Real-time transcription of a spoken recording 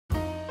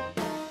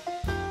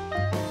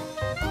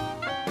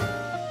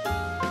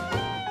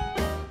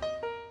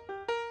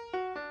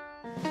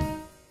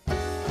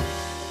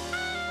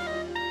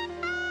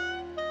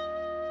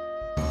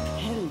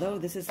Hello,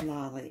 this is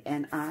Lolly,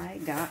 and I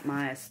got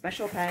my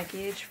special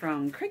package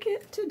from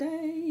Cricut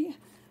today.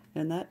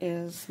 And that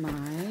is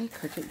my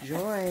Cricut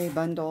Joy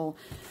bundle.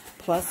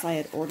 Plus, I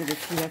had ordered a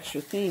few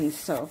extra things,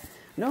 so...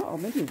 No, or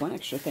maybe one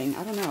extra thing.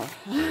 I don't know.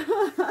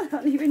 I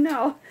don't even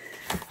know.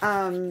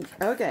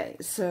 Okay,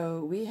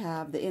 so we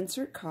have the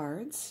insert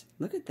cards.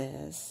 Look at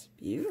this.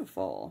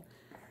 Beautiful.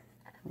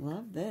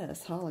 Love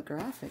this.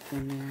 Holographic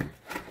in there.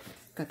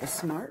 Got the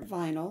Smart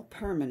Vinyl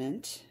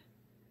Permanent.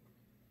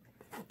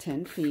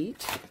 10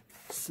 feet.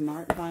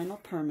 Smart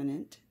Vinyl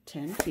Permanent.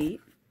 10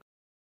 feet.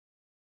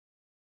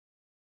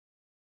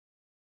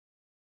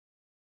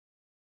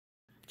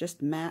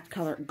 Just matte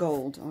color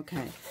gold.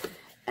 Okay.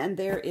 And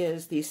there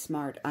is the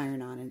Smart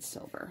Iron-On in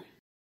silver.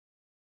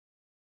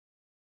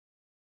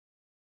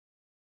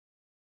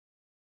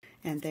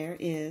 And there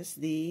is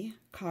the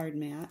card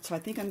mat. So I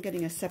think I'm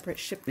getting a separate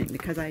shipment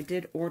because I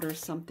did order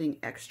something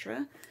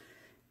extra.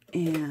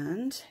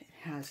 And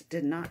it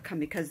did not come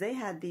because they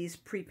had these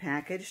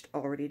pre-packaged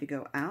all ready to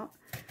go out.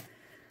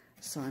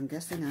 So I'm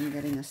guessing I'm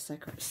getting a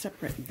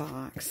separate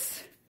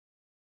box.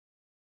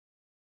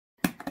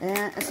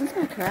 And since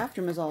my craft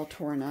room is all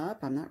torn up,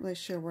 I'm not really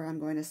sure where I'm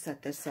going to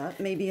set this up.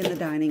 Maybe in the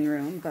dining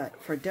room,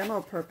 but for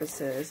demo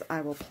purposes,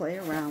 I will play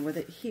around with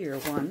it here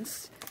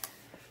once.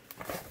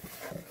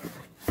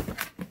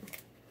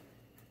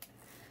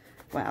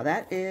 Wow,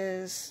 that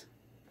is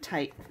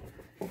tight.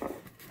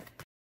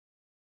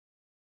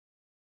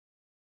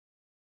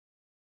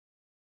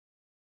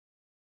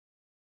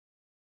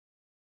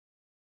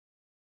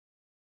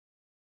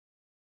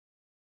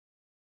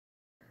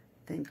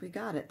 I think we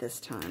got it this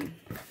time.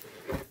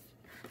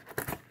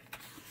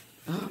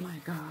 Oh my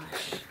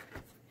gosh.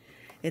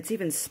 It's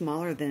even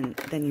smaller than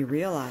you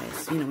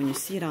realize. You know, when you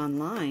see it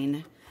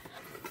online,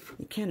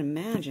 you can't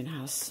imagine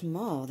how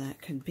small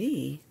that could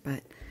be,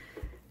 but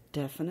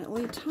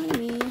definitely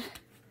tiny.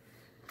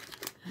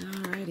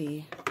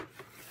 Alrighty.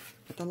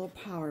 Got the little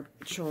power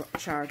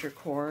charger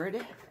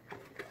cord.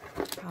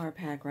 Power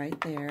pack right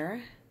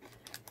there.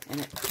 And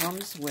it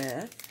comes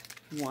with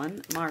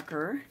one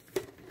marker.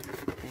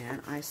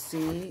 And I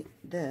see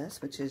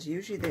this, which is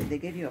usually they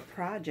give you a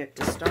project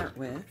to start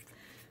with.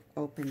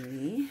 Open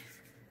the.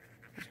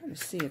 I'm trying to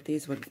see if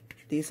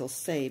these will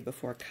save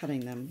before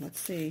cutting them. Let's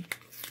see.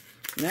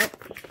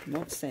 Nope,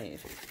 won't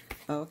save.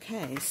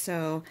 Okay,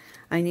 so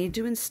I need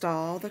to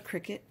install the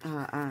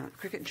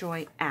Cricut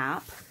Joy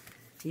app.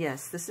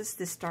 Yes, this is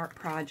the start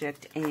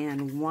project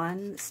and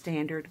one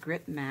standard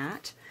grit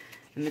mat.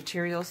 The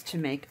materials to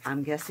make,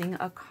 I'm guessing,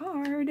 a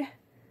card.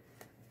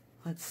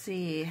 Let's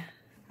see.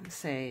 Let's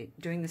say,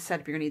 doing the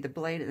setup, you're going to need the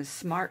blade and the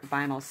Smart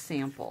Vinyl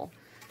sample.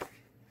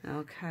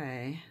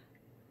 Okay.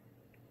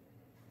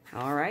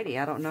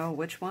 Alrighty, I don't know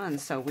which one,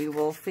 so we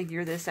will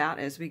figure this out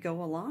as we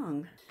go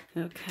along.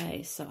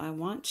 Okay, so I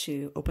want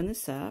to open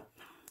this up.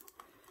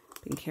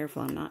 Being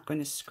careful, I'm not going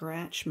to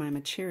scratch my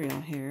material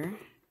here.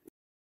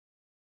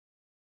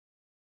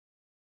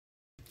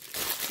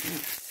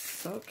 That's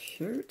so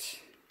cute.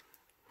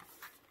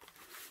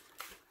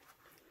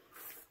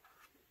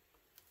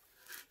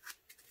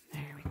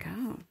 There we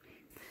go.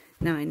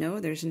 Now I know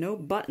there's no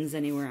buttons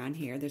anywhere on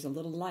here. There's a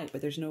little light,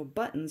 but there's no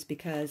buttons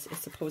because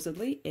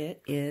supposedly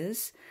it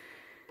is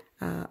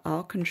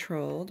all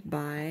controlled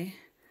by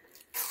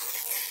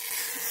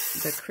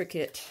the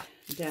Cricut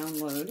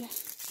download.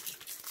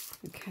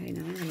 Okay,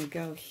 now I'm going to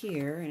go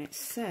here and it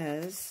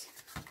says,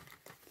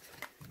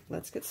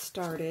 let's get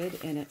started,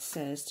 and it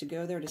says to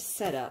go there to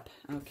setup.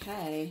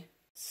 Okay,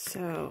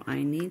 so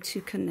I need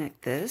to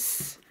connect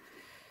this.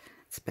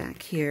 It's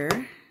back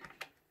here.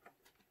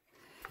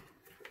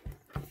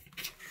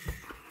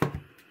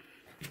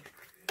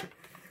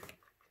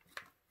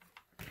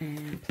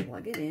 And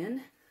plug it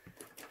in.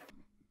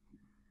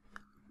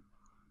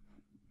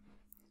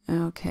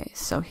 Okay,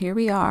 so here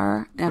we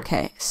are.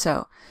 Okay,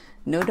 so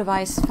no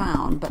device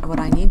found, but what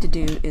I need to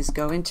do is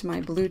go into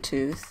my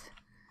Bluetooth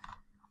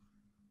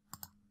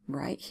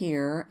right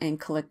here and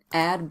click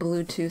add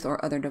Bluetooth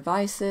or other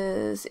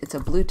devices. It's a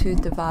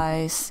Bluetooth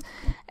device,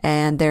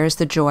 and there's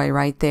the Joy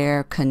right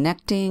there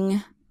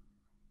connecting.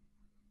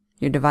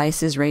 Your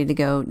device is ready to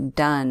go.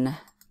 Done.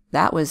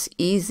 That was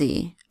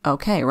easy.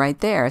 Okay, right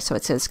there. So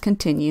it says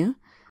continue.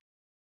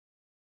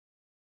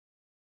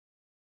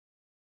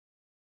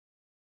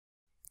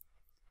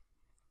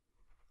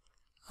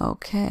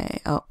 Okay.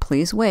 Oh,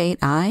 please wait.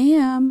 I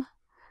am.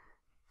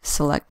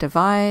 Select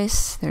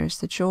device. There's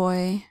the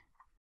Joy.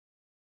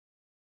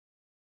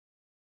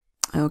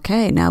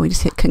 Okay, now we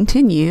just hit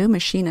continue.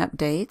 Machine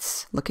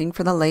updates. Looking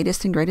for the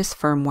latest and greatest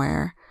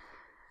firmware.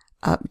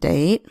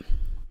 Update.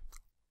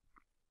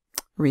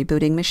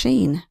 Rebooting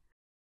machine.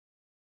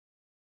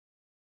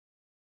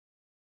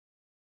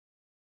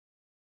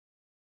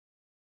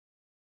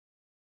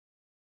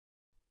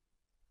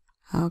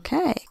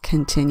 Okay,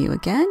 continue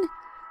again.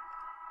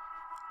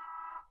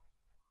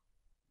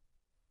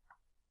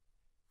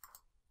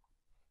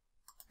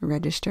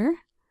 Register.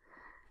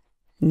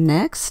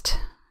 Next.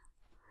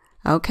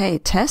 Okay,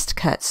 test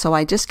cut. So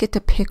I just get to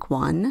pick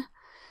one.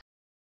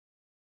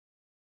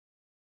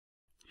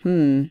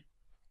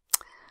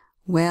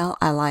 Well,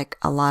 I like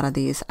a lot of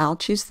these. I'll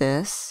choose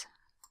this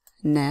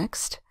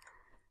next.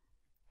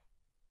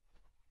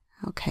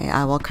 Okay,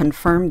 I will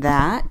confirm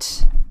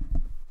that.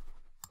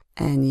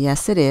 And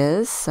yes, it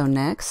is. So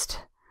next,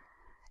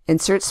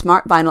 insert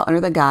smart vinyl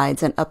under the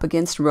guides and up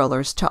against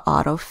rollers to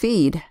auto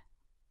feed.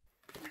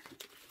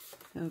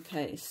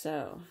 Okay,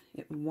 so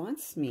it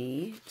wants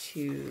me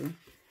to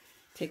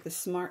take the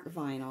smart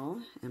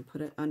vinyl and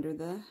put it under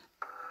the...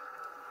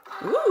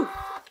 Ooh!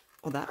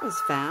 Well, that was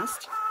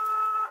fast.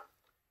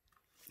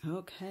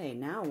 Okay,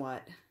 now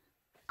what?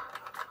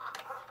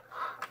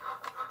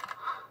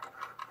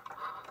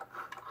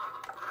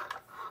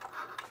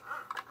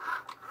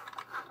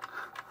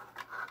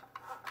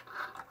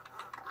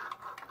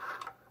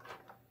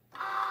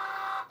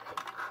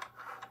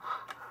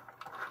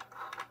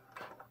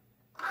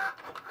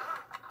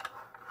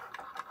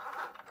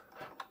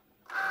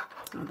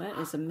 Oh, that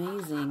is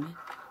amazing.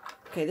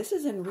 Okay, this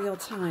is in real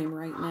time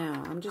right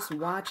now. I'm just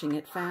watching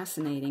it.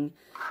 Fascinating.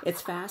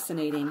 It's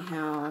fascinating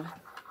how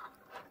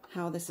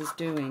this is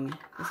doing.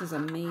 This is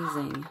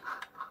amazing.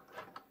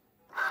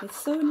 It's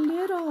so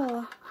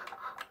little.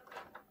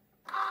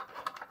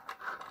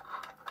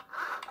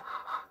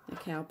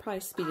 Okay, I'll probably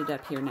speed it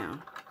up here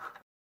now.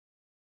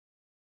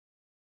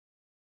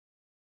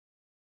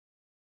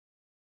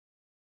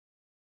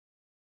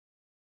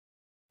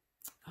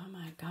 Oh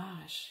my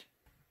gosh.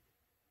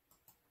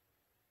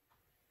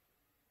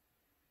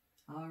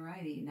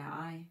 Alrighty, now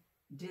I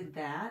did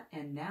that,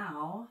 and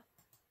now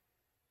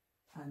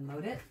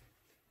unload it.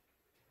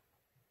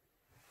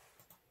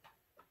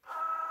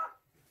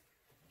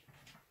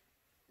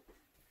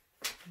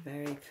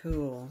 Very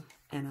cool.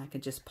 And I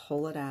can just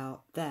pull it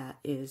out. That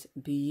is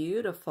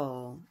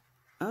beautiful.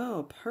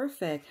 Oh,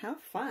 perfect. How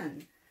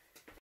fun.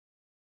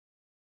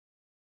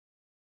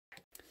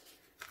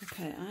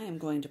 Okay, I am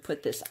going to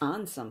put this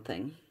on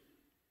something.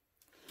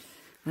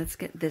 Let's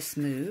get this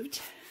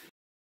moved.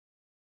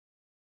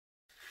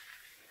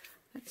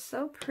 That's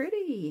so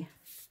pretty.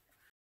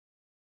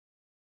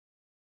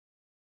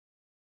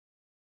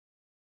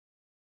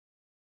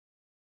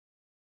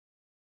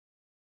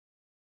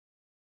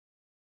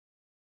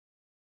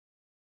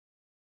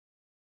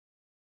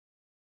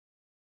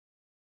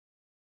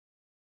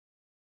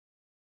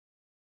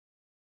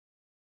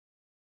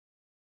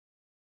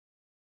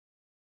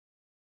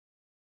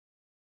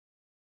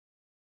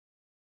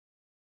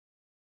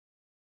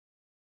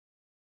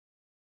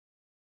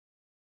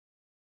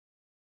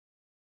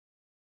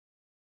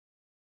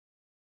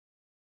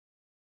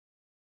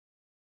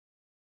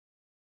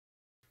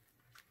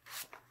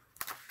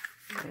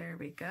 There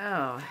we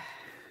go.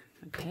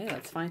 Okay,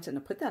 let's find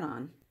something to put that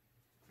on.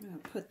 I'm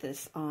going to put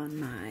this on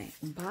my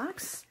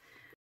box.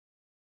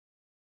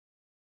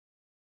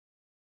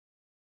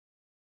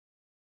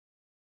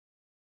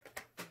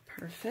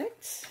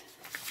 Perfect.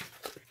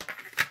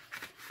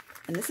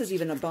 And this is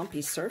even a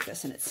bumpy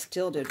surface, and it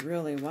still did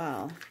really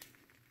well.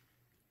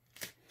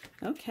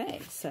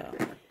 Okay, so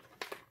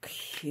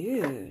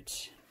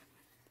cute.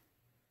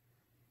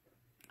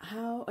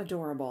 How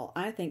adorable.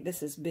 I think this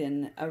has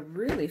been a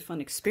really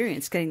fun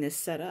experience getting this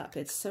set up.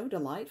 It's so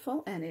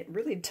delightful, and it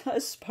really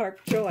does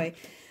spark joy.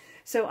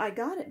 So I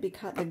got it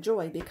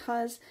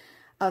because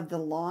of the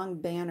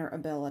long banner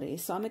ability.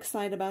 So I'm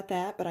excited about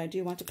that, but I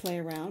do want to play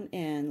around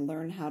and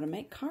learn how to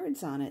make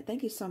cards on it.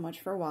 Thank you so much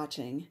for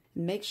watching.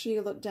 Make sure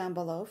you look down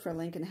below for a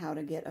link on how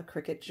to get a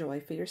Cricut Joy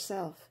for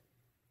yourself.